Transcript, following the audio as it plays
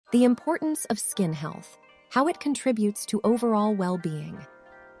The importance of skin health, how it contributes to overall well-being.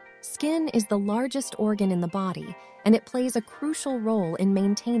 Skin is the largest organ in the body, and it plays a crucial role in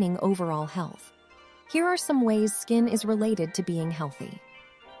maintaining overall health. Here are some ways skin is related to being healthy.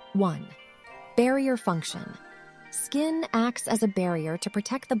 1. Barrier function. Skin acts as a barrier to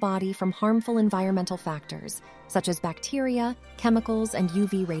protect the body from harmful environmental factors, such as bacteria, chemicals, and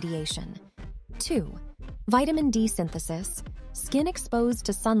UV radiation. 2. Vitamin D synthesis. Skin exposed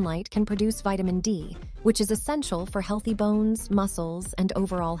to sunlight can produce vitamin D, which is essential for healthy bones, muscles, and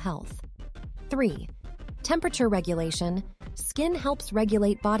overall health. 3. Temperature regulation. Skin helps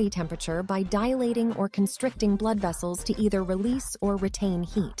regulate body temperature by dilating or constricting blood vessels to either release or retain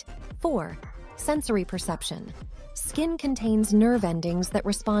heat. 4. Sensory perception. Skin contains nerve endings that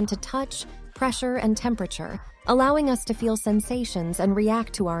respond to touch, pressure, and temperature, allowing us to feel sensations and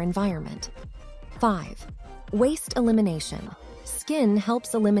react to our environment. 5. Waste elimination. Skin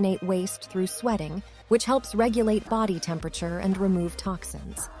helps eliminate waste through sweating, which helps regulate body temperature and remove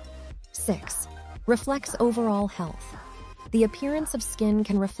toxins. 6. Reflects overall health. The appearance of skin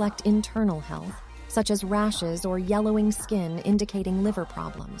can reflect internal health, such as rashes or yellowing skin indicating liver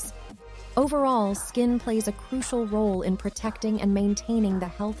problems. Overall, skin plays a crucial role in protecting and maintaining the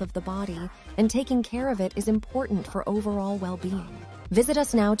health of the body, and taking care of it is important for overall well-being. Visit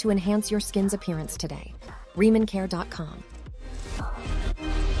us now to enhance your skin's appearance today. RIMANCare.com.